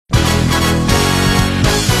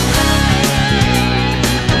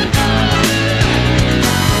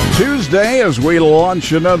Thursday as we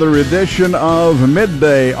launch another edition of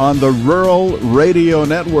Midday on the Rural Radio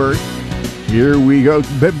Network. Here we go.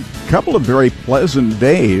 A couple of very pleasant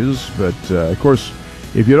days, but of course,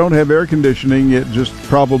 if you don't have air conditioning, it just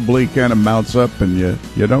probably kind of mounts up, and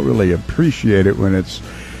you don't really appreciate it when it's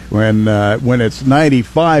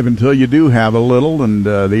 95 until you do have a little, and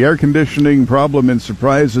the air conditioning problem in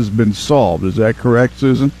Surprise has been solved. Is that correct,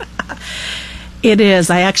 Susan? It is.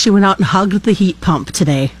 I actually went out and hugged the heat pump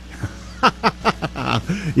today.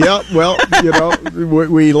 Yeah, well,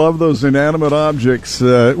 we love those inanimate objects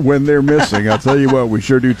when they're missing. I'll tell you what, we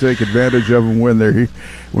sure do take advantage of them when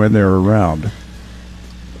they're around.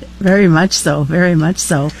 Very much so, very much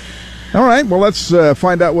so. All right, well, let's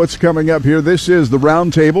find out what's coming up here. This is the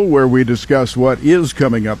Roundtable, where we discuss what is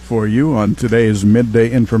coming up for you on today's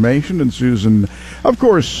midday information. And Susan, of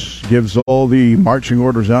course, gives all the marching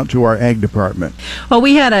orders out to our Ag Department. Well,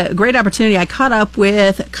 we had a great opportunity. I caught up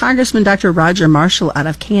with Congressman Dr. Roger Marshall out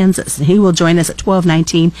of Kansas, and he will join us at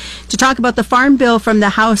 12:19 to talk about the Farm Bill from the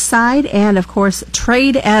House side and, of course,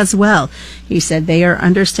 trade as well. He said they are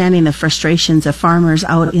understanding the frustrations of farmers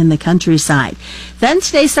out in the countryside. Then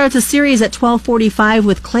today starts a series at 12:45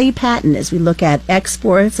 with Clay Patton as we look at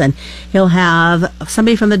exports, and he'll have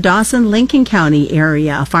somebody from the Dawson-Lincoln County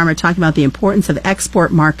area, a farmer talking about the importance of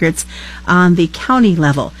export markets on the county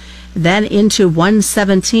level. Then into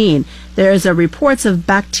 1:17, there's a reports of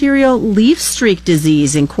bacterial leaf streak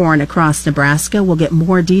disease in corn across Nebraska. We'll get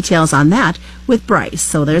more details on that with Bryce.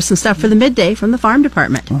 So there's some stuff for the midday from the Farm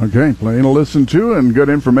Department. Okay, plenty to listen to and good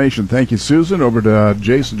information. Thank you, Susan. Over to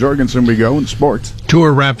Jason Jorgensen we go in sports.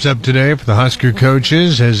 Tour wraps up today for the Husker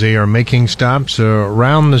coaches as they are making stops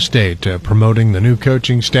around the state, promoting the new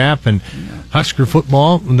coaching staff. And Husker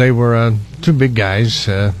football, they were two big guys,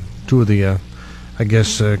 two of the,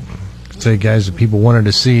 guys that people wanted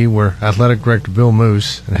to see were Athletic Director Bill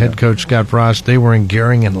Moose and Head Coach Scott Frost. They were in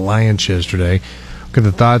Gering and Alliance yesterday. Get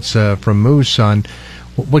the thoughts from Moose on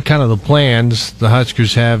what kind of the plans the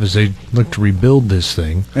Huskers have as they look to rebuild this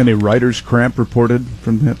thing. Any writer's cramp reported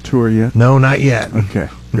from that tour yet? No, not yet. Okay,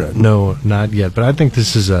 good. No, not yet. But I think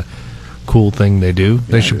this is a cool thing they do.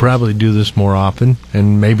 They should probably do this more often,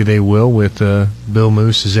 and maybe they will with Bill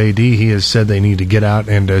Moose as AD. He has said they need to get out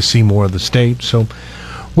and see more of the state. So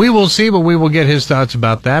we will see, but we will get his thoughts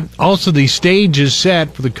about that. Also, the stage is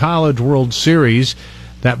set for the College World Series.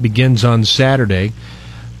 That begins on Saturday.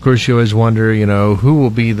 Of course, you always wonder, who will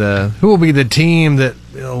be the team that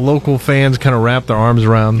local fans kind of wrap their arms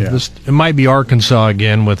around. Yeah. It might be Arkansas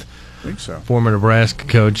again with I think so. Former Nebraska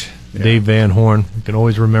coach Dave Van Horn. You can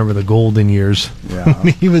always remember the golden years. Yeah.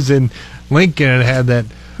 He was in Lincoln and had that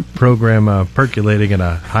program percolating at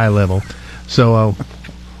a high level. So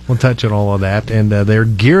we'll touch on all of that. And they're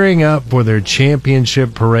gearing up for their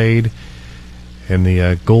championship parade in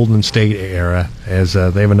the Golden State era as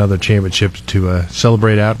they have another championship to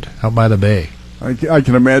celebrate out by the bay. I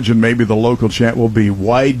can imagine maybe the local chant will be,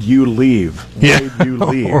 "Why'd you leave? Why'd you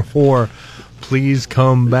leave?" or "Please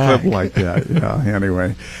come back." Something like that, yeah,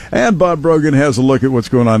 anyway. And Bob Brogan has a look at what's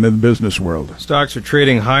going on in the business world. Stocks are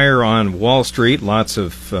trading higher on Wall Street. Lots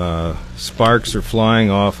of sparks are flying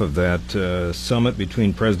off of that summit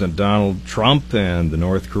between President Donald Trump and the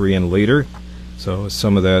North Korean leader. So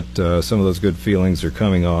some of those good feelings are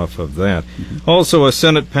coming off of that. Mm-hmm. Also, a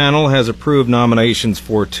Senate panel has approved nominations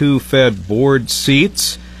for 2 Fed board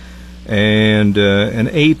seats, and an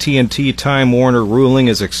AT&T Time Warner ruling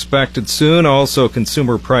is expected soon. Also,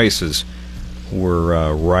 consumer prices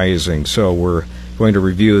were rising, so we're going to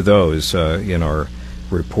review those in our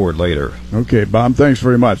report later. Okay, Bob, thanks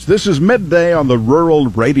very much. This is Midday on the Rural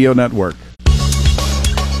Radio Network.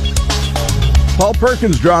 Paul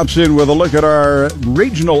Perkins drops in with a look at our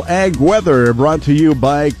regional ag weather, brought to you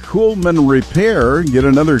by Coolman Repair. Get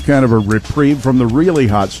another kind of a reprieve from the really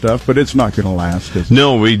hot stuff, but it's not going to last.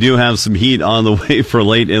 No, we do have some heat on the way for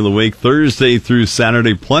late in the week, Thursday through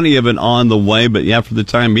Saturday. Plenty of it on the way, but yeah, for the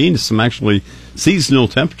time being, some actually seasonal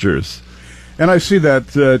temperatures. And I see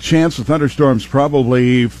that chance of thunderstorms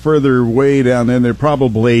probably further way down in there,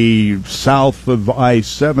 probably south of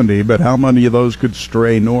I-70, but how many of those could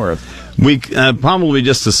stray north? We probably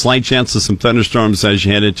just a slight chance of some thunderstorms as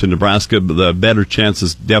you head into Nebraska, but the better chance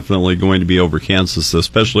is definitely going to be over Kansas,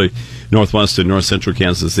 especially northwest and north central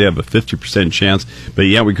Kansas. They have a 50% chance. But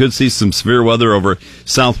yeah, we could see some severe weather over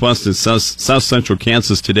southwest and south central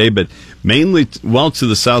Kansas today, but mainly well to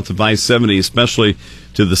the south of I-70, especially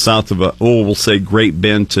to the south of we'll say Great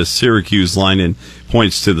Bend to Syracuse line, and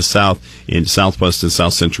points to the south in southwest and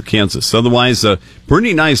south central Kansas. Otherwise, a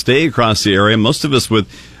pretty nice day across the area. Most of us with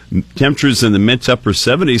Temperatures in the mid to upper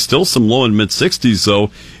 70s, still some low and mid 60s,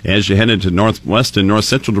 though, as you head into northwest and north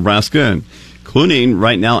central Nebraska. And including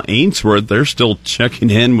right now Ainsworth, they're still checking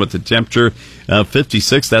in with the temperature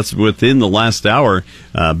 56. That's within the last hour.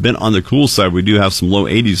 Been on the cool side. We do have some low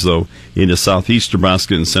 80s, though, into southeast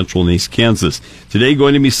Nebraska and central and east Kansas. Today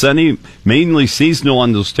going to be sunny, mainly seasonal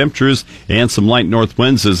on those temperatures, and some light north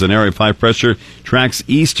winds as an area 5 pressure tracks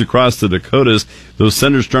east across the Dakotas. Those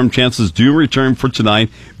thunderstorm chances do return for tonight,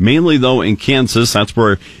 mainly, though, in Kansas. That's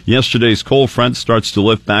where yesterday's cold front starts to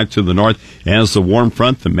lift back to the north as the warm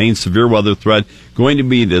front, the main severe weather threat, going to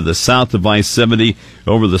be to the south of I-70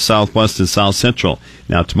 over the southwest and south central.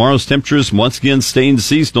 Now, tomorrow's temperatures once again staying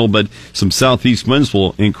seasonal, but some southeast winds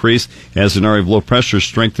will increase as an area of low pressure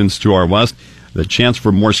strengthens to our west. The chance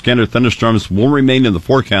for more scattered thunderstorms will remain in the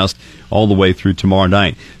forecast all the way through tomorrow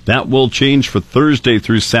night. That will change for Thursday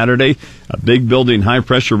through Saturday. A big building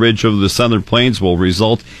high-pressure ridge over the southern plains will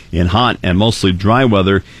result in hot and mostly dry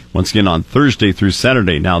weather once again on Thursday through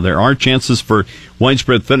Saturday. Now, there are chances for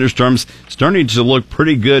widespread thunderstorms starting to look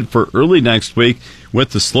pretty good for early next week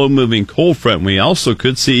with the slow-moving cold front. We also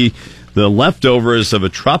could see the leftovers of a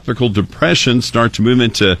tropical depression start to move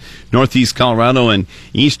into northeast Colorado and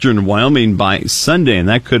eastern Wyoming by Sunday, and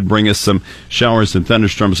that could bring us some showers and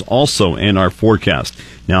thunderstorms also in our forecast.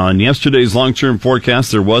 Now, in yesterday's long-term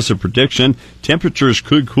forecast, there was a prediction temperatures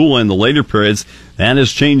could cool in the later periods. That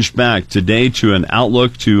has changed back today to an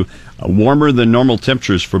outlook to warmer than normal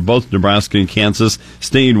temperatures for both Nebraska and Kansas,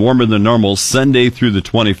 staying warmer than normal Sunday through the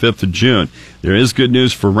 25th of June. There is good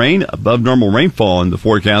news for rain, above normal rainfall in the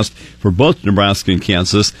forecast for both Nebraska and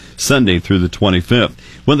Kansas, Sunday through the 25th.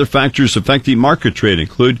 Weather factors affecting market trade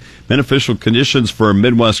include beneficial conditions for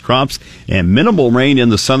Midwest crops and minimal rain in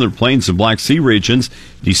the southern plains and Black Sea regions.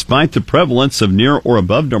 Despite the prevalence of near or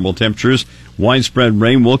above normal temperatures, widespread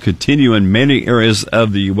rain will continue in many areas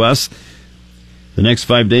of the U.S. The next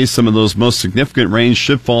 5 days, some of those most significant rains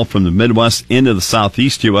should fall from the Midwest into the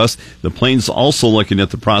southeast U.S. The plains also looking at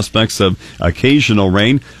the prospects of occasional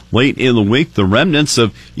rain. Late in the week, the remnants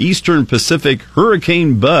of eastern Pacific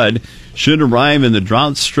Hurricane Bud should arrive in the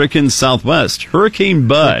drought-stricken southwest. Hurricane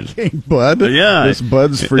Bud. Hurricane Bud? Yeah. This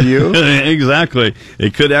Bud's for you? Exactly.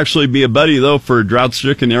 It could actually be a buddy, though, for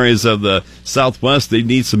drought-stricken areas of the southwest. They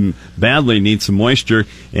badly need some moisture,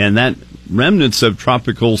 and that remnants of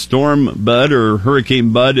tropical storm Bud or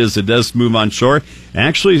Hurricane Bud as it does move on shore,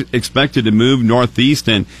 actually expected to move northeast,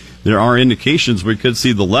 and there are indications we could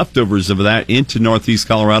see the leftovers of that into northeast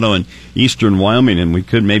Colorado and eastern Wyoming, and we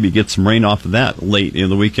could maybe get some rain off of that late in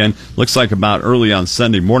the weekend. Looks like about early on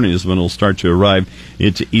Sunday morning is when it'll start to arrive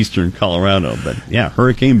into eastern Colorado. But yeah,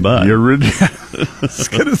 Hurricane Bud. It's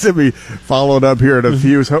going to be followed up here in a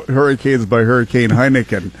few hurricanes by Hurricane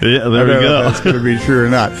Heineken. Yeah, there we go. That's going to be true or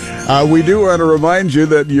not. We do want to remind you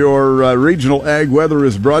that your regional ag weather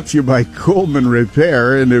is brought to you by Coleman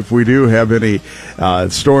Repair, and if we do have any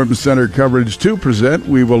storm center coverage to present,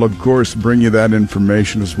 we will of course bring you that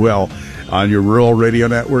information as well on your rural radio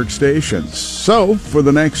network stations. So for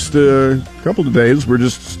the next couple of days, we're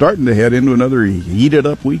just starting to head into another heated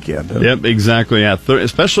up weekend. Yep, exactly. Yeah,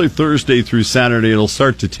 especially Thursday through Saturday, it'll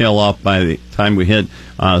start to tail off by the time we hit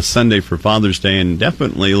Sunday for Father's Day, and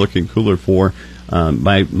definitely looking cooler for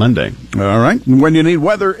by Monday. All right. And when you need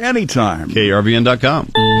weather, anytime.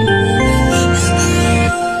 KRVN.com.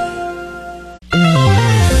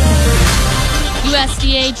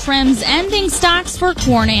 USDA trims ending stocks for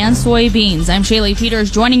corn and soybeans. I'm Shaylee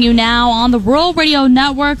Peters joining you now on the Rural Radio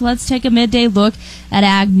Network. Let's take a midday look at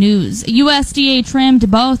ag news. USDA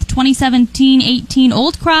trimmed both 2017-18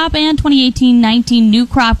 old crop and 2018-19 new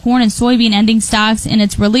crop corn and soybean ending stocks in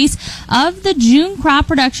its release of the June crop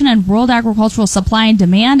production and World Agricultural Supply and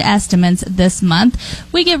Demand estimates this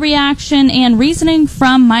month. We get reaction and reasoning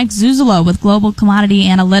from Mike Zuzolo with Global Commodity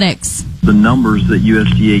Analytics. The numbers that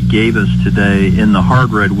USDA gave us today in the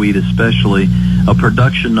hard red wheat especially, a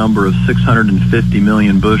production number of 650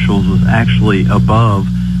 million bushels was actually above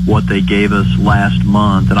what they gave us last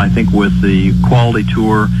month. And I think with the quality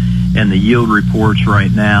tour and the yield reports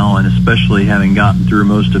right now, and especially having gotten through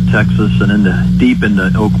most of Texas and deep into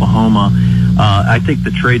Oklahoma, I think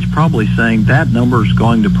the trade's probably saying that number is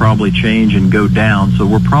going to probably change and go down. So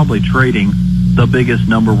we're probably trading the biggest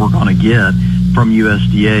number we're going to get from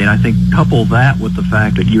USDA. And I think couple that with the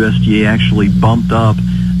fact that USDA actually bumped up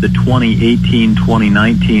the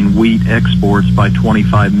 2018-2019 wheat exports by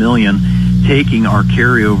 25 million, taking our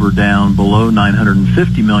carryover down below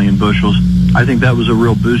 950 million bushels. I think that was a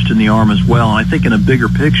real boost in the arm as well. And I think in a bigger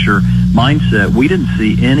picture mindset, we didn't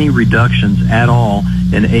see any reductions at all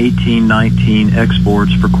in 18-19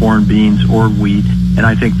 exports for corn, beans, or wheat. And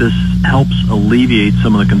I think this helps alleviate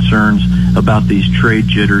some of the concerns about these trade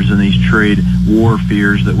jitters and these trade war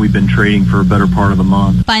fears that we've been trading for a better part of a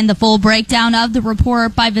month. Find the full breakdown of the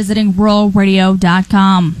report by visiting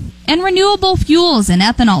ruralradio.com. And renewable fuels and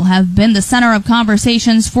ethanol have been the center of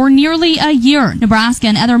conversations for nearly a year. Nebraska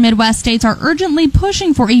and other Midwest states are urgently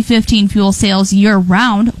pushing for E15 fuel sales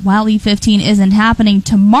year-round. While E15 isn't happening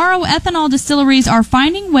tomorrow, ethanol distilleries are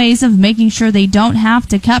finding ways of making sure they don't have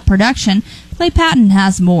to cut production. Clay Patton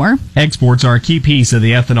has more. Exports are a key piece of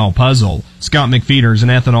the ethanol puzzle. Scott McFeeters, an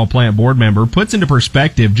ethanol plant board member, puts into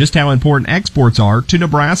perspective just how important exports are to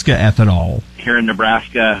Nebraska ethanol. Here in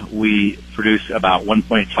Nebraska, we produce about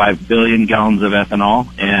 1.5 billion gallons of ethanol,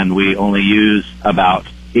 and we only use about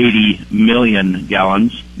 80 million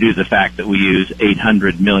gallons due to the fact that we use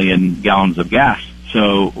 800 million gallons of gas.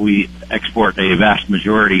 So we export a vast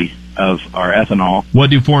majority of our ethanol.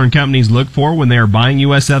 What do foreign companies look for when they are buying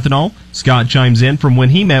U.S. ethanol? Scott chimes in from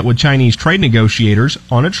when he met with Chinese trade negotiators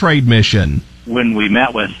on a trade mission. When we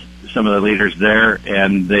met with some of the leaders there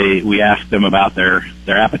and we asked them about their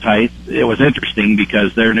appetite, it was interesting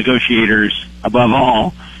because they're negotiators above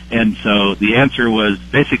all. And so the answer was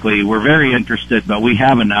basically, we're very interested, but we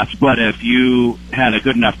have enough. But if you had a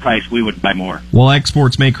good enough price, we would buy more. While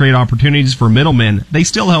exports may create opportunities for middlemen, they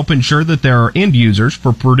still help ensure that there are end users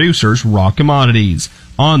for producers' raw commodities.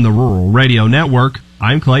 On the Rural Radio Network,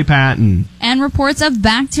 I'm Clay Patton. And reports of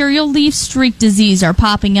bacterial leaf streak disease are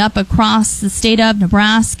popping up across the state of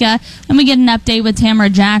Nebraska. And we get an update with Tamara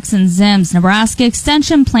Jackson-Zims, Nebraska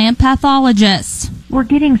Extension Plant Pathologist. We're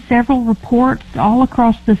getting several reports all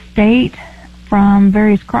across the state from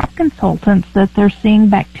various crop consultants that they're seeing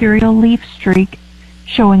bacterial leaf streak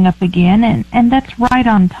showing up again, and that's right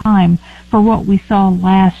on time for what we saw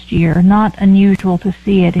last year. Not unusual to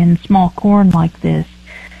see it in small corn like this.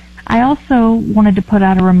 I also wanted to put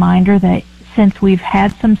out a reminder that since we've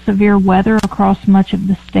had some severe weather across much of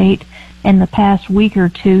the state in the past week or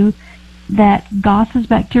two, that Goss's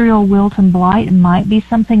bacterial wilt and blight might be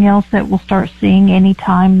something else that we'll start seeing any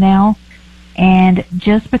time now. And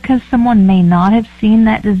just because someone may not have seen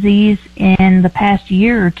that disease in the past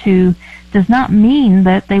year or two does not mean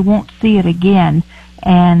that they won't see it again.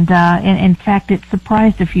 And in fact, it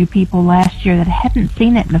surprised a few people last year that hadn't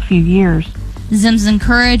seen it in a few years. Zims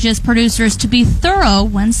encourages producers to be thorough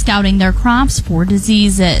when scouting their crops for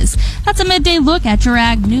diseases. That's a midday look at your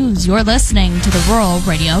ag news. You're listening to the Rural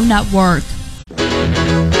Radio Network.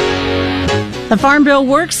 The Farm Bill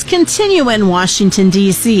works continue in Washington,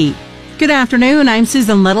 D.C. Good afternoon. I'm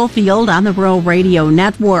Susan Littlefield on the Rural Radio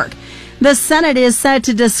Network. The Senate is set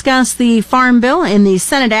to discuss the Farm Bill in the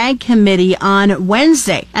Senate Ag Committee on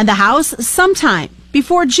Wednesday, and the House sometime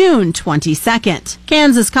before June 22nd.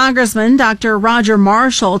 Kansas Congressman Dr. Roger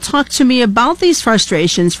Marshall talked to me about these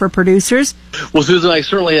frustrations for producers. Well, Susan, I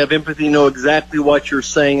certainly have empathy, know exactly what you're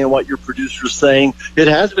saying and what your producer's saying. It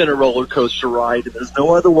has been a roller coaster ride, and there's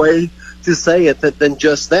no other way to say it than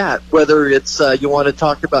just that. Whether it's you want to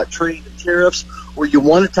talk about trade and tariffs or you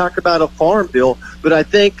want to talk about a farm bill, but I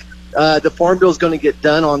think the Farm Bill is going to get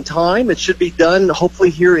done on time. It should be done hopefully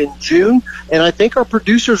here in June, and I think our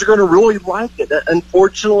producers are going to really like it.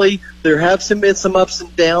 Unfortunately, there have been some ups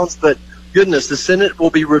and downs, but goodness, the Senate will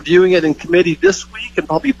be reviewing it in committee this week and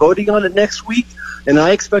probably voting on it next week, and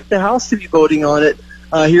I expect the House to be voting on it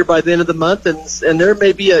here by the end of the month, and there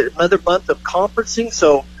may be another month of conferencing,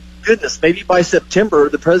 so goodness, maybe by September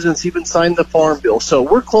the President's even signed the Farm Bill, so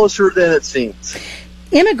we're closer than it seems.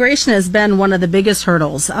 Immigration has been one of the biggest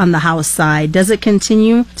hurdles on the House side. Does it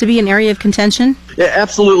continue to be an area of contention? Yeah,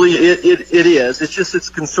 absolutely, it is. It's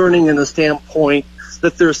concerning in the standpoint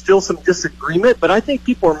that there's still some disagreement, but I think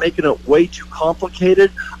people are making it way too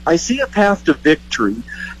complicated. I see a path to victory,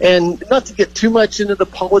 and not to get too much into the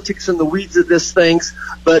politics and the weeds of this things,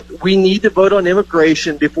 but we need to vote on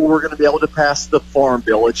immigration before we're going to be able to pass the Farm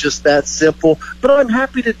Bill. It's just that simple, but I'm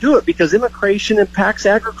happy to do it because immigration impacts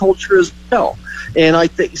agriculture as well. And I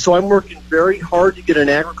think so. I'm working very hard to get an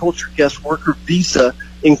agriculture guest worker visa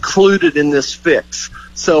included in this fix.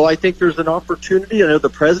 So I think there's an opportunity. I know the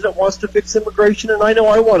President wants to fix immigration, and I know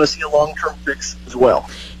I want to see a long-term fix as well.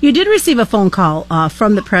 You did receive a phone call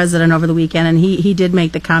from the President over the weekend, and he did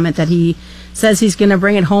make the comment that he says he's going to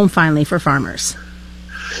bring it home finally for farmers.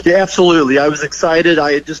 Yeah, absolutely. I was excited.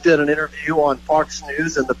 I had just did an interview on Fox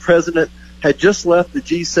News, and the President had just left the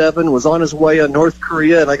G7, was on his way to North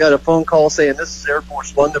Korea, and I got a phone call saying, "This is Air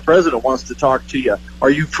Force One. The President wants to talk to you. Are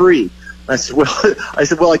you free?" And I said,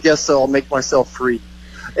 "Well, I guess so. I'll make myself free."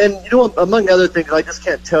 And, you know, among other things, I just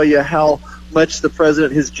can't tell you how much the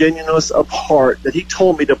President, his genuineness of heart, that he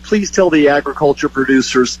told me to please tell the agriculture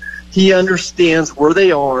producers he understands where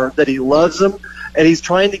they are, that he loves them, and he's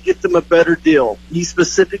trying to get them a better deal. He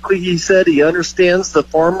said he understands the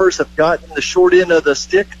farmers have gotten the short end of the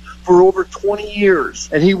stick for over 20 years,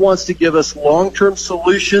 and he wants to give us long-term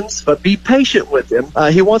solutions, but be patient with him.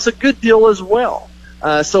 He wants a good deal as well.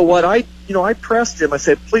 So what I pressed him. I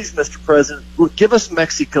said, please, Mr. President, give us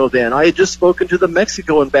Mexico then. I had just spoken to the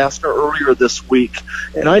Mexico ambassador earlier this week,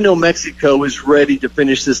 and I know Mexico is ready to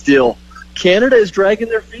finish this deal. Canada is dragging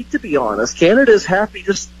their feet, to be honest. Canada is happy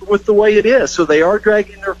just with the way it is, so they are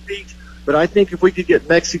dragging their feet. But I think if we could get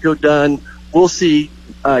Mexico done, we'll see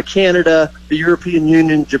Canada, the European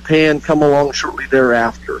Union, Japan come along shortly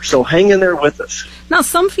thereafter. So hang in there with us. Now,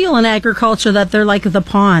 some feel in agriculture that they're like the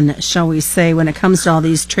pawn, shall we say, when it comes to all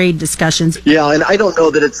these trade discussions. Yeah, and I don't know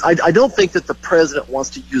that I don't think that the president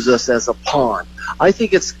wants to use us as a pawn. I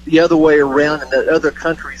think it's the other way around, and that other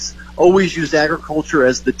countries always use agriculture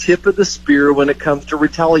as the tip of the spear when it comes to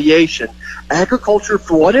retaliation. Agriculture,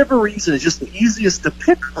 for whatever reason, is just the easiest to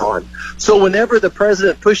pick on. So whenever the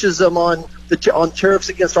president pushes them on tariffs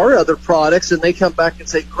against our other products, and they come back and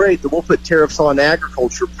say, great, then we'll put tariffs on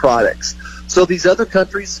agriculture products. So these other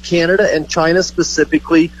countries, Canada and China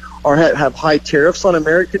specifically, have high tariffs on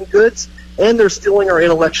American goods, and they're stealing our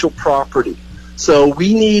intellectual property. So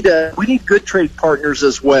we need good trade partners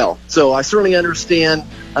as well. So I certainly understand,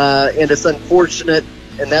 and it's unfortunate,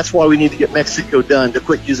 and that's why we need to get Mexico done, to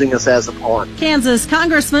quit using us as a pawn. Kansas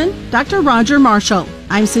Congressman Dr. Roger Marshall.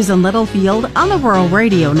 I'm Susan Littlefield on the Rural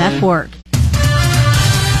Radio Network.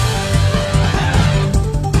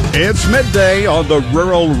 It's midday on the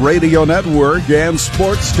Rural Radio Network and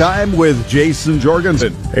Sports Time with Jason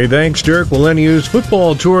Jorgensen. Hey, thanks, Dirk. Well, NU's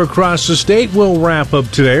football tour across the state will wrap up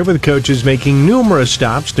today with coaches making numerous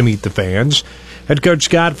stops to meet the fans. Head coach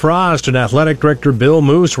Scott Frost and athletic director Bill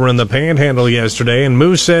Moose were in the Panhandle yesterday, and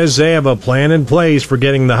Moose says they have a plan in place for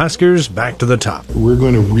getting the Huskers back to the top. We're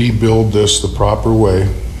going to rebuild this the proper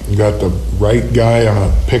way. We got the right guy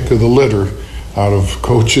on a pick of the litter out of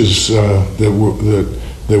coaches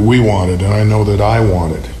that we wanted, and I know that I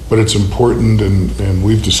wanted. But it's important, and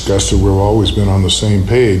we've discussed it, we've always been on the same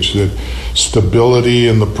page, that stability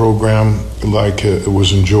in the program, like it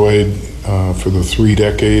was enjoyed for the 3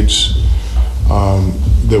 decades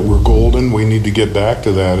that were golden, we need to get back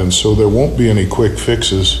to that, and so there won't be any quick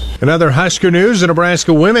fixes. In other Husker news, the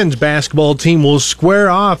Nebraska women's basketball team will square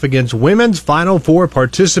off against women's Final Four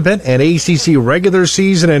participant and ACC regular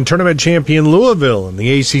season and tournament champion Louisville in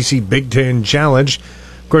the ACC Big Ten Challenge.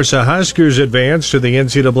 Of course, the Huskers advanced to the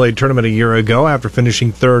NCAA tournament a year ago after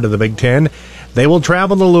finishing third in the Big Ten. They will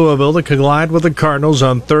travel to Louisville to collide with the Cardinals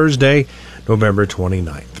on Thursday, November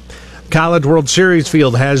 29th. College World Series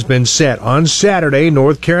field has been set. On Saturday,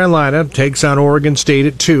 North Carolina takes on Oregon State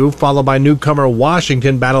at 2, followed by newcomer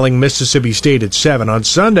Washington battling Mississippi State at 7. On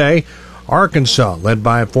Sunday, Arkansas, led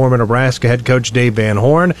by former Nebraska head coach Dave Van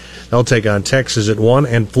Horn, they'll take on Texas at 1,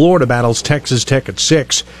 and Florida battles Texas Tech at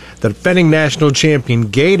 6. The defending national champion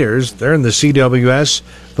Gators, they're in the CWS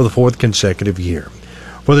for the 4th consecutive year.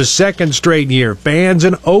 For the 2nd straight year, fans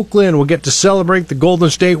in Oakland will get to celebrate the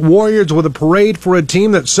Golden State Warriors with a parade for a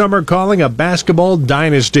team that some are calling a basketball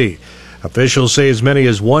dynasty. Officials say as many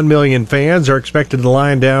as 1 million fans are expected to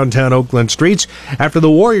line downtown Oakland streets after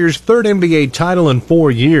the Warriors' 3rd NBA title in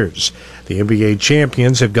 4 years. The NBA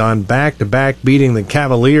champions have gone back-to-back, beating the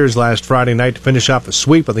Cavaliers last Friday night to finish off a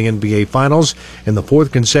sweep of the NBA Finals in the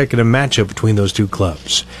 4th consecutive matchup between those two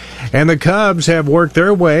clubs. And the Cubs have worked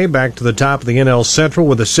their way back to the top of the NL Central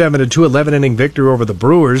with a 7-2 11-inning victory over the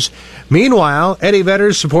Brewers. Meanwhile, Eddie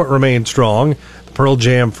Vedder's support remains strong. Pearl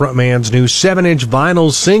Jam frontman's new 7-inch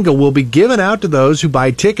vinyl single will be given out to those who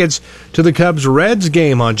buy tickets to the Cubs-Reds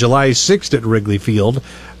game on July 6th at Wrigley Field.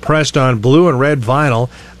 Pressed on blue and red vinyl,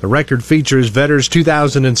 the record features Vedder's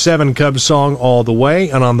 2007 Cubs song All the Way,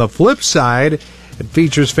 and on the flip side, it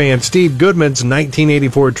features fan Steve Goodman's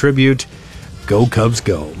 1984 tribute, Go Cubs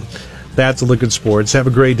Go. That's a look at sports. Have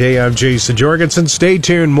a great day. I'm Jason Jorgensen. Stay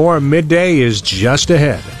tuned. More midday is just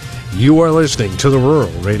ahead. You are listening to the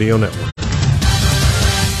Rural Radio Network.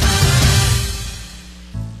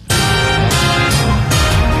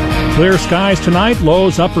 Clear skies tonight,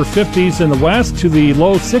 lows upper 50s in the west to the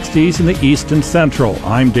low 60s in the east and central.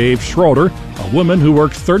 I'm Dave Schroeder. A woman who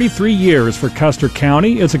worked 33 years for Custer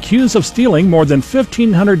County is accused of stealing more than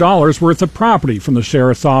 $1,500 worth of property from the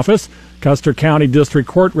sheriff's office. Custer County District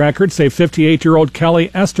Court records say 58-year-old Kelly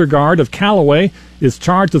Estergaard of Callaway is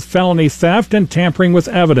charged with felony theft and tampering with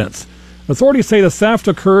evidence. Authorities say the theft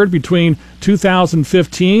occurred between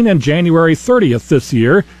 2015 and January 30th this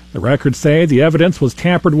year. The records say the evidence was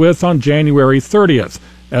tampered with on January 30th.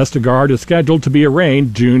 Estergaard is scheduled to be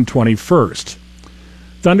arraigned June 21st.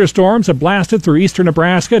 Thunderstorms have blasted through eastern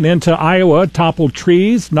Nebraska and into Iowa, toppled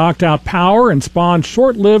trees, knocked out power, and spawned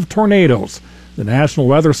short-lived tornadoes. The National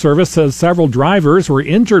Weather Service says several drivers were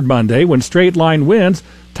injured Monday when straight-line winds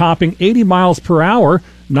topping 80 miles per hour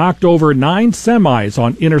knocked over 9 semis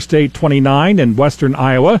on Interstate 29 in western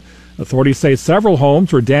Iowa. Authorities say several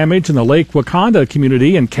homes were damaged in the Lake Wakanda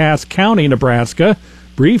community in Cass County, Nebraska.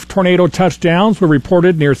 Brief tornado touchdowns were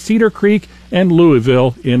reported near Cedar Creek and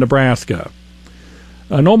Louisville in Nebraska.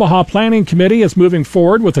 An Omaha planning committee is moving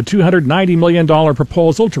forward with a $290 million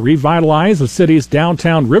proposal to revitalize the city's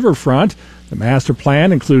downtown riverfront. The master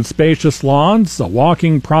plan includes spacious lawns, a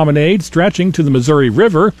walking promenade stretching to the Missouri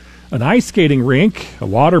River, an ice skating rink, a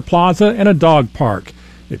water plaza, and a dog park.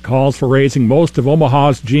 It calls for raising most of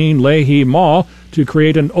Omaha's Jean Leahy Mall to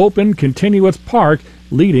create an open, continuous park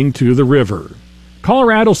leading to the river.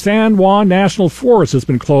 Colorado San Juan National Forest has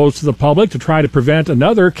been closed to the public to try to prevent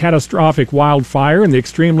another catastrophic wildfire in the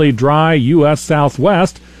extremely dry U.S.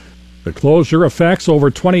 Southwest. The closure affects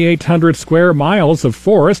over 2,800 square miles of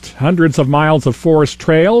forest, hundreds of miles of forest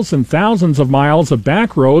trails, and thousands of miles of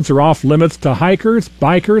back roads are off limits to hikers,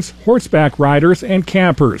 bikers, horseback riders, and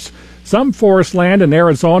campers. Some forest land in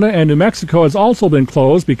Arizona and New Mexico has also been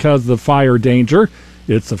closed because of the fire danger.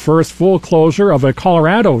 It's the first full closure of a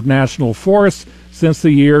Colorado national forest since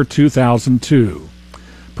the year 2002.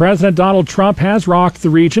 President Donald Trump has rocked the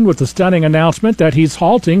region with the stunning announcement that he's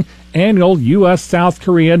halting annual U.S.-South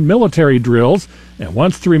Korean military drills and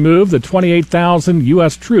wants to remove the 28,000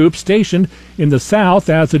 U.S. troops stationed in the South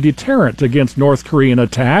as a deterrent against North Korean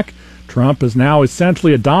attack. Trump has now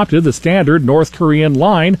essentially adopted the standard North Korean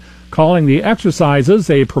line, calling the exercises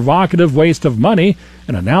a provocative waste of money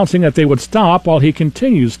and announcing that they would stop while he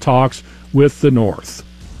continues talks with the North.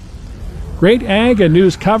 Great ag and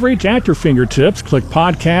news coverage at your fingertips. Click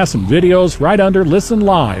podcasts and videos right under Listen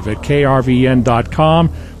Live at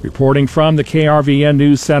krvn.com. Reporting from the KRVN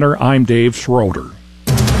News Center, I'm Dave Schroeder.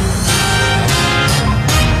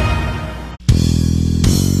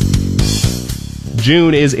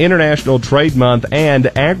 June is International Trade Month,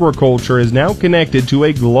 and agriculture is now connected to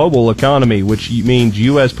a global economy, which means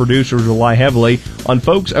U.S. producers rely heavily on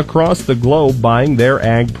folks across the globe buying their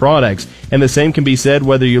ag products. And the same can be said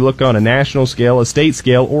whether you look on a national scale, a state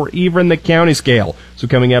scale, or even the county scale. So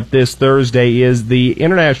coming up this Thursday is the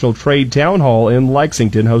International Trade Town Hall in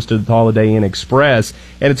Lexington, hosted at the Holiday Inn Express,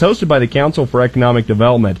 and it's hosted by the Council for Economic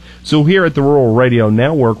Development. So here at the Rural Radio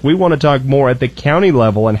Network, we want to talk more at the county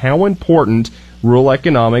level and how important rural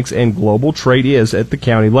economics and global trade is at the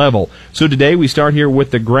county level. So today we start here with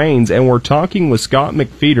the grains, and we're talking with Scott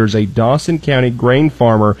McFeeters, a Dawson County grain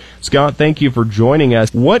farmer. Scott, thank you for joining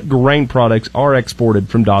us. What grain products are exported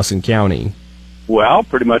from Dawson County? Well,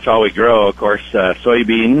 pretty much all we grow, of course,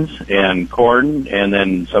 soybeans and corn, and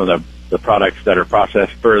then some of the products that are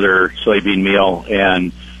processed further, soybean meal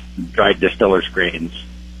and dried distillers grains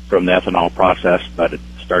from the ethanol process, but it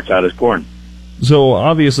starts out as corn. So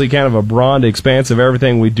obviously kind of a broad expanse of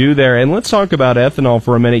everything we do there. And let's talk about ethanol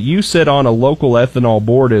for a minute. You sit on a local ethanol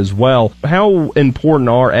board as well. How important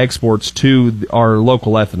are exports to our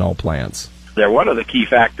local ethanol plants? They're one of the key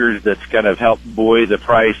factors that's kind of helped buoy the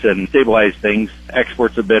price and stabilize things.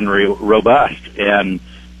 Exports have been robust, and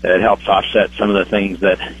it helps offset some of the things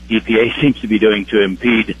that EPA seems to be doing to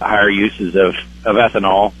impede higher uses of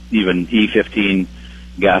ethanol, even E15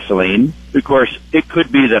 gasoline. Of course, it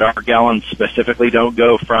could be that our gallons specifically don't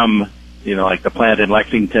go from, like the plant in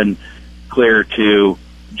Lexington clear to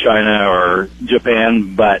China or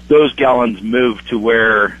Japan, but those gallons move to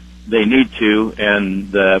where they need to,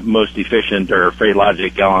 and the most efficient or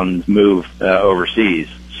Freight-Logic gallons move overseas.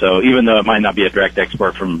 So even though it might not be a direct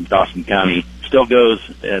export from Dawson County, still goes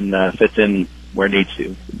and fits in where it needs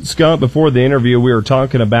to. Scott, before the interview, we were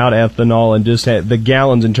talking about ethanol and just the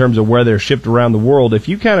gallons in terms of where they're shipped around the world. If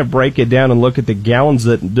you kind of break it down and look at the gallons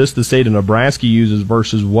that just the state of Nebraska uses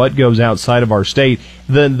versus what goes outside of our state,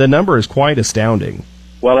 the number is quite astounding.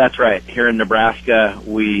 Well, that's right. Here in Nebraska,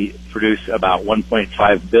 we produce about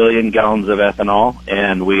 1.5 billion gallons of ethanol,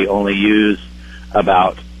 and we only use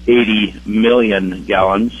about 80 million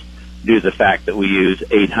gallons due to the fact that we use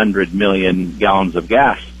 800 million gallons of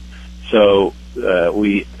gas. So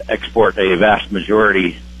we export a vast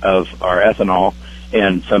majority of our ethanol,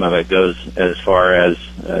 and some of it goes as far as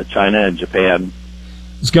China and Japan.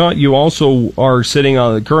 Scott, you also are sitting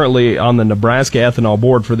currently on the Nebraska Ethanol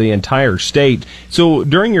Board for the entire state. So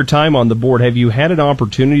during your time on the board, have you had an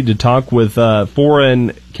opportunity to talk with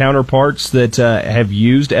foreign counterparts that have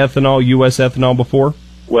used ethanol, U.S. ethanol, before?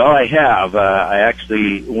 Well, I have. I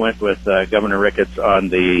actually went with Governor Ricketts on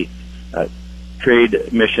the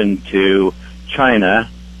trade mission to China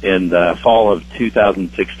in the fall of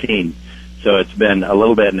 2016. So it's been a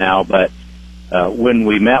little bit now, but when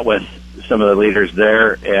we met with some of the leaders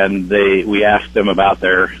there and we asked them about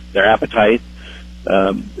their appetite,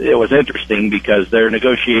 it was interesting because they're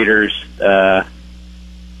negotiators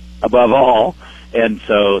above all. And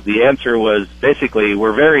so the answer was basically,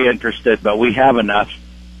 we're very interested, but we have enough.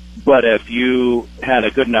 But if you had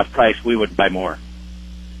a good enough price, we would buy more.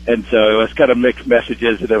 And so it was kind of mixed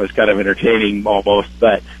messages, and it was kind of entertaining almost.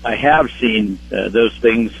 But I have seen those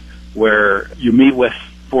things where you meet with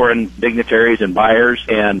foreign dignitaries and buyers,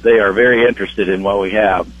 and they are very interested in what we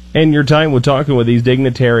have. And your time with talking with these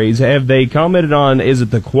dignitaries, have they commented on, is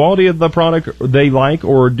it the quality of the product they like,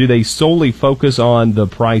 or do they solely focus on the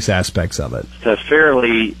price aspects of it? It's a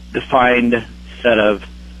fairly defined set of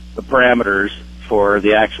parameters for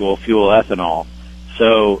the actual fuel ethanol.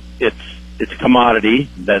 So it's a commodity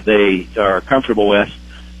that they are comfortable with.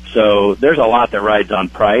 So there's a lot that rides on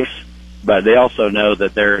price, but they also know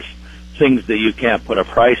that there's things that you can't put a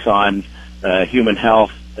price on, human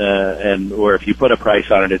health, or if you put a price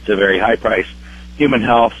on it, it's a very high price. Human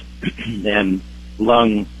health and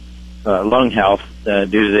lung health due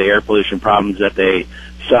to the air pollution problems that they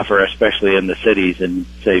suffer, especially in the cities in,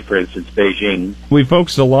 say, for instance, Beijing. We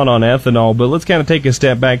focused a lot on ethanol, but let's kind of take a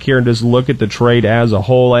step back here and just look at the trade as a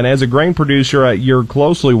whole. And as a grain producer, you're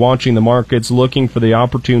closely watching the markets, looking for the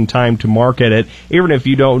opportune time to market it, even if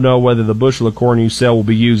you don't know whether the bushel of corn you sell will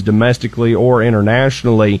be used domestically or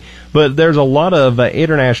internationally. But there's a lot of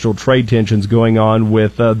international trade tensions going on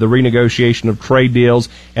with the renegotiation of trade deals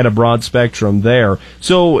and a broad spectrum there.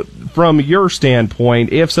 So from your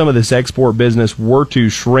standpoint, if some of this export business were to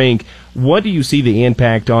shrink, what do you see the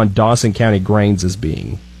impact on Dawson County grains as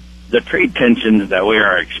being? The trade tensions that we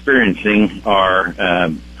are experiencing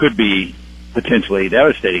could be potentially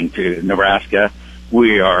devastating to Nebraska.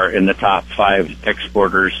 We are in the top 5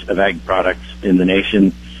 exporters of ag products in the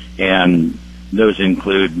nation, and those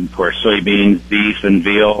include, of course, soybeans, beef and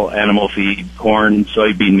veal, animal feed, corn,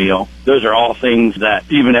 soybean meal. Those are all things that,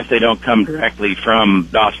 even if they don't come directly from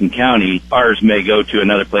Dawson County, ours may go to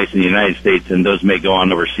another place in the United States, and those may go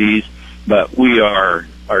on overseas. But we are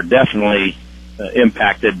definitely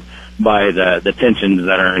impacted by the tensions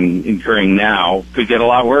that are incurring now. Could get a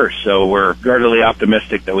lot worse. So we're guardedly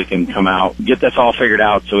optimistic that we can come out, get this all figured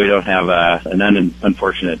out so we don't have an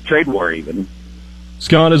unfortunate trade war even.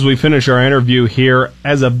 Scott, as we finish our interview here,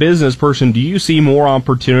 as a business person, do you see more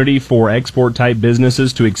opportunity for export-type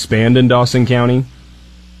businesses to expand in Dawson County?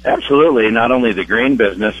 Absolutely. Not only the grain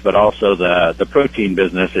business, but also the protein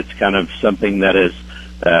business. It's kind of something that is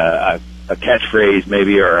a catchphrase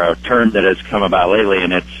maybe, or a term that has come about lately,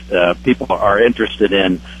 and it's people are interested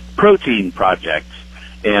in protein projects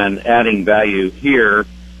and adding value here,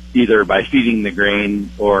 either by feeding the grain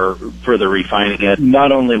or further refining it.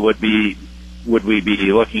 Not only would we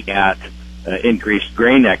be looking at increased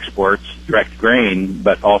grain exports, direct grain,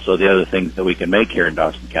 but also the other things that we can make here in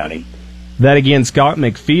Dawson County. That again, Scott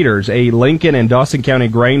McFeeters, a Lincoln and Dawson County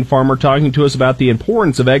grain farmer, talking to us about the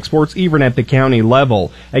importance of exports even at the county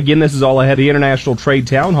level. Again, this is all ahead of the International Trade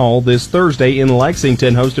Town Hall this Thursday in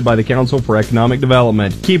Lexington, hosted by the Council for Economic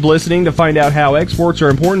Development. Keep listening to find out how exports are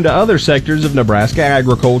important to other sectors of Nebraska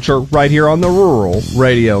agriculture right here on the Rural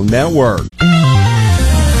Radio Network.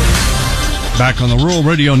 Back on the Rural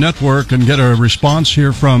Radio Network, and get a response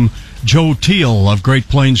here from Joe Teal of Great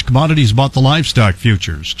Plains Commodities about the livestock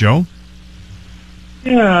futures. Joe?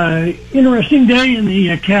 Yeah, interesting day in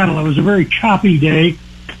the cattle. It was a very choppy day,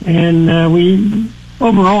 and we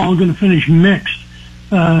overall going to finish mixed.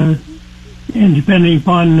 And depending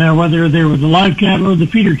upon whether they were the live cattle or the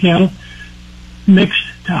feeder cattle, mixed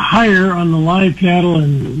to higher on the live cattle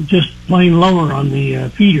and just plain lower on the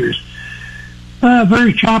feeders.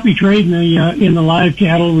 Very choppy trade in the live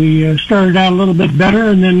cattle. We started out a little bit better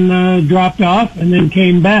and then dropped off and then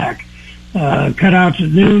came back. Cutouts at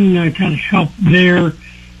noon kind of helped there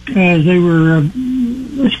as they were,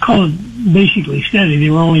 let's call it basically steady. They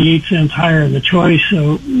were only 8 cents higher in the choice,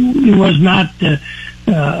 so it was not a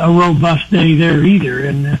robust day there either.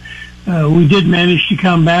 And we did manage to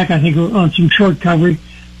come back, I think, on some short coverage,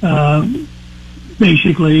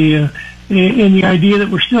 basically, in the idea that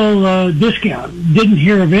we're still discount. Didn't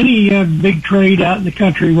hear of any big trade out in the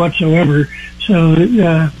country whatsoever, so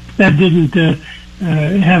that didn't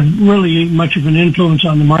have really much of an influence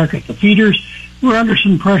on the market. The feeders were under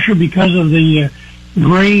some pressure because of the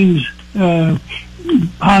grains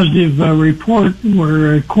positive report,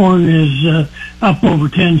 where corn is up over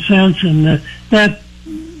 10 cents, and that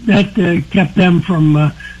kept them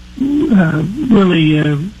from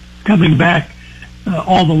really coming back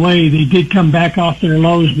all the way. They did come back off their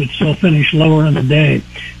lows, but still finished lower in the day.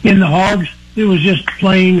 In the hogs, it was just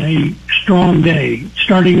plain a strong day,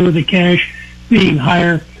 starting with the cash being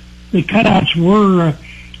higher. The cutouts were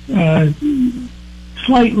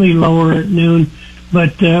slightly lower at noon,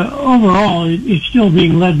 but overall, it's still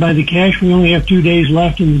being led by the cash. We only have 2 days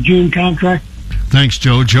left in the June contract. Thanks,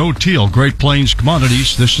 Joe. Joe Teal, Great Plains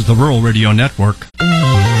Commodities. This is the Rural Radio Network.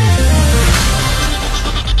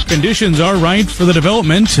 Conditions are right for the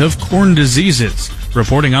development of corn diseases.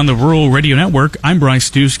 Reporting on the Rural Radio Network, I'm Bryce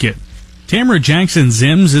Duskett. Tamara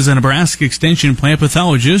Jackson-Zims is a Nebraska Extension plant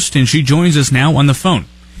pathologist, and she joins us now on the phone.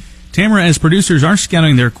 Tamara, as producers are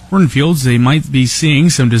scouting their cornfields, they might be seeing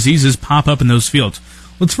some diseases pop up in those fields.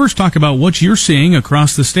 Let's first talk about what you're seeing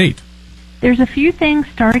across the state. There's a few things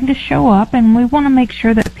starting to show up, and we want to make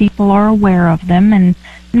sure that people are aware of them and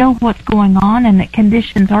know what's going on and that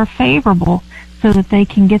conditions are favorable so that they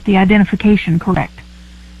can get the identification correct.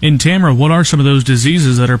 And Tamara, what are some of those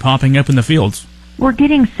diseases that are popping up in the fields? We're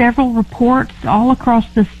getting several reports all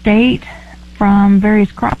across the state from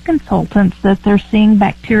various crop consultants that they're seeing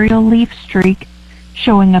bacterial leaf streak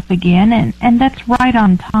showing up again, and that's right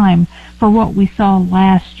on time for what we saw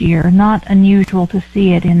last year. Not unusual to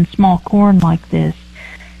see it in small corn like this.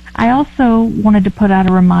 I also wanted to put out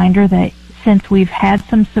a reminder that since we've had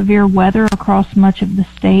some severe weather across much of the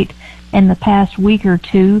state in the past week or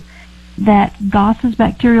two, that Goss's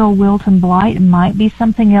bacterial wilt and blight might be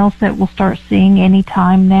something else that we'll start seeing any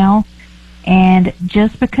time now. And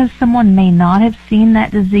just because someone may not have seen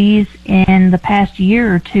that disease in the past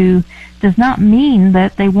year or two does not mean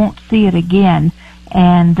that they won't see it again.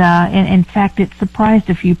 And in fact, it surprised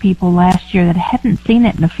a few people last year that hadn't seen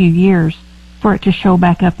it in a few years for it to show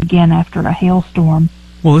back up again after a hailstorm.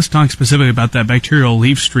 Well, let's talk specifically about that bacterial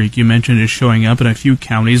leaf streak you mentioned is showing up in a few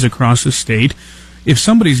counties across the state. If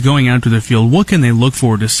somebody's going out to the field, what can they look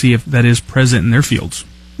for to see if that is present in their fields?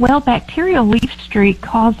 Well, bacterial leaf streak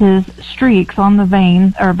causes streaks on the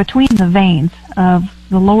veins, or between the veins of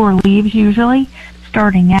the lower leaves usually,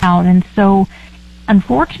 starting out. And so,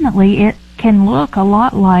 unfortunately, it can look a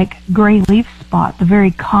lot like gray leaf spot, the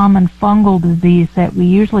very common fungal disease that we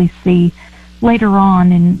usually see later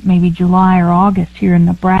on in maybe July or August here in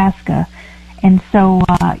Nebraska. And so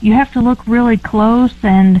you have to look really close,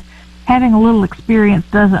 and having a little experience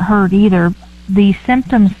doesn't hurt either. The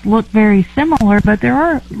symptoms look very similar, but there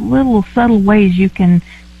are little subtle ways you can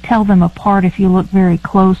tell them apart if you look very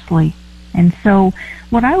closely. And so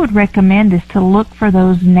what I would recommend is to look for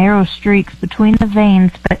those narrow streaks between the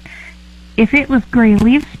veins, but if it was gray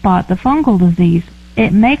leaf spot, the fungal disease,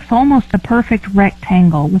 it makes almost a perfect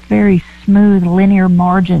rectangle with very smooth linear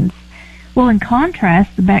margins. Well, in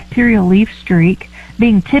contrast, the bacterial leaf streak,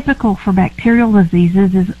 being typical for bacterial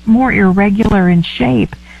diseases, is more irregular in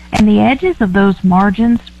shape, and the edges of those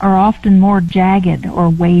margins are often more jagged or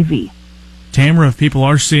wavy. Tamara, if people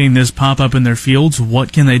are seeing this pop up in their fields,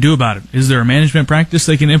 what can they do about it? Is there a management practice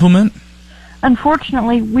they can implement?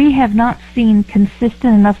 Unfortunately, we have not seen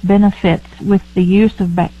consistent enough benefits with the use of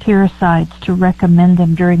bactericides to recommend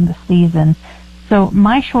them during the season. So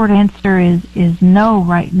my short answer is no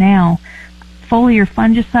right now. Foliar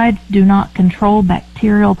fungicides do not control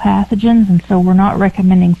bacterial pathogens, and so we're not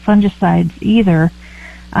recommending fungicides either,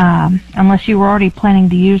 unless you were already planning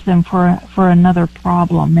to use them for another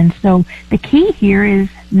problem. And so the key here is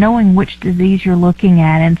knowing which disease you're looking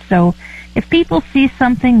at. And so if people see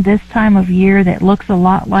something this time of year that looks a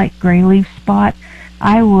lot like gray leaf spot,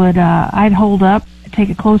 I'd hold up, take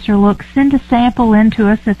a closer look, send a sample in to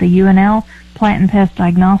us at the UNL Plant and Pest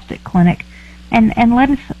Diagnostic Clinic, and let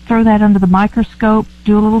us throw that under the microscope,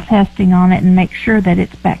 do a little testing on it, and make sure that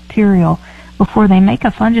it's bacterial before they make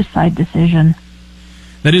a fungicide decision.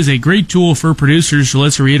 That is a great tool for producers, so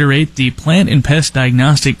let's reiterate the Plant and Pest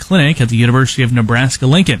Diagnostic Clinic at the University of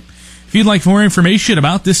Nebraska-Lincoln. If you'd like more information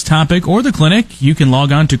about this topic or the clinic, you can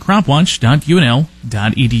log on to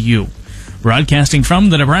cropwatch.unl.edu. Broadcasting from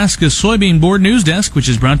the Nebraska Soybean Board News Desk, which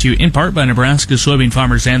is brought to you in part by Nebraska soybean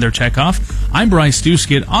farmers and their checkoff, I'm Bryce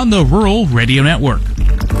Duskett on the Rural Radio Network.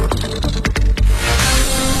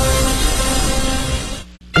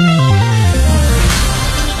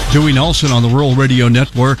 Dewey Nelson on the Rural Radio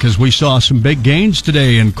Network as we saw some big gains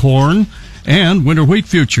today in corn and winter wheat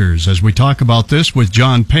futures as we talk about this with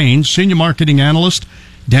John Payne, Senior Marketing Analyst,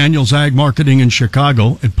 Daniels Ag Marketing in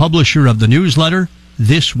Chicago, and publisher of the newsletter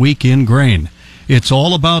This Week in Grain. It's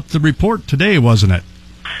all about the report today, wasn't it?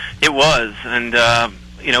 It was, and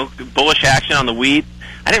bullish action on the wheat.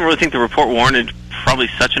 I didn't really think the report warranted probably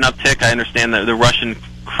such an uptick. I understand that the Russian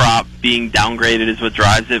crop being downgraded is what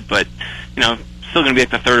drives it, but still going to be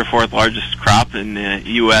like the third or fourth largest crop in the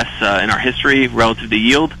U.S. In our history relative to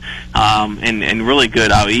yield, and really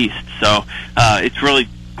good out east. So it's really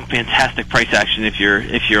fantastic price action if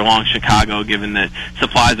you're along Chicago, given that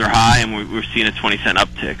supplies are high and we're seeing a 20-cent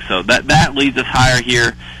uptick. So that leads us higher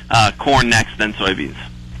here. Corn next, then soybeans.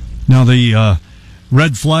 Now the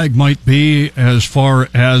red flag might be as far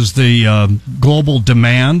as the global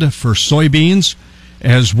demand for soybeans,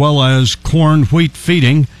 as well as corn wheat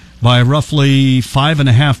feeding by roughly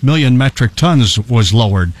 5.5 million metric tons was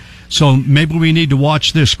lowered. So maybe we need to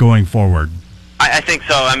watch this going forward. I think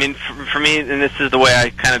so. I mean, for me, and this is the way I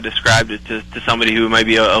kind of described it to somebody who might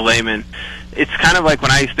be a layman, it's kind of like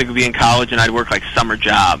when I used to be in college and I'd work like summer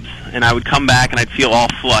jobs, and I would come back and I'd feel all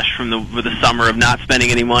flush from the summer of not spending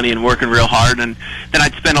any money and working real hard, and then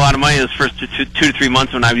I'd spend a lot of money those first 2 to 3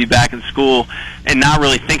 months when I'd be back in school and not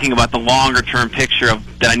really thinking about the longer term picture of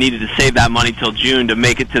that I needed to save that money till June to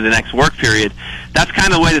make it to the next work period. That's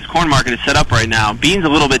kind of the way this corn market is set up right now. Beans a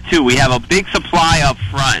little bit too. We have a big supply up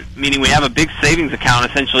front, meaning we have a big savings account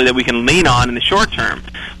essentially that we can lean on in the short term.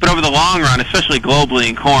 But over the long run, especially globally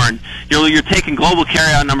in corn, you're taking global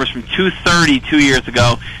carryout numbers from 230 2 years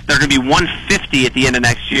ago. They're going to be 150 at the end of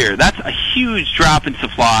next year. That's a huge drop in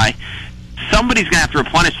supply. Somebody's going to have to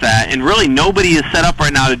replenish that, and really nobody is set up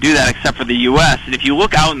right now to do that except for the U.S. And if you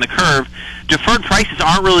look out in the curve, deferred prices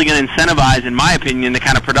aren't really going to incentivize, in my opinion, the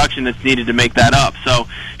kind of production that's needed to make that up. So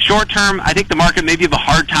short term, I think the market maybe have a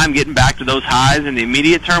hard time getting back to those highs in the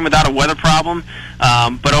immediate term without a weather problem.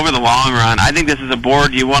 But over the long run, I think this is a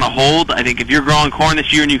board you want to hold. I think if you're growing corn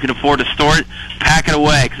this year and you can afford to store it, pack it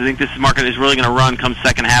away, because I think this market is really going to run come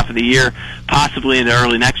second half of the year, possibly into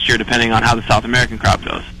early next year, depending on how the South American crop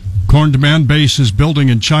goes. Corn demand base is building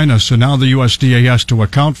in China, so now the USDA has to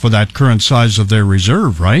account for that current size of their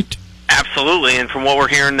reserve, right? Absolutely, and from what we're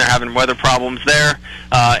hearing, they're having weather problems there.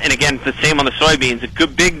 And again, the same on the soybeans. A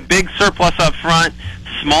good big surplus up front,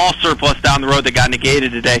 small surplus down the road that got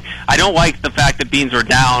negated today. I don't like the fact that beans are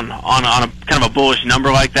down on a kind of a bullish number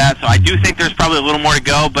like that. So I do think there's probably a little more to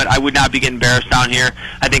go, but I would not be getting bearish down here.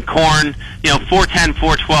 I think corn, 410,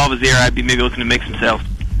 412 is the area I'd be maybe looking to make some sales.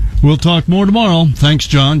 We'll talk more tomorrow. Thanks,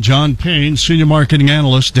 John. John Payne, Senior Marketing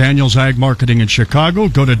Analyst, Daniels Ag Marketing in Chicago.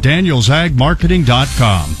 Go to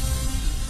danielsagmarketing.com.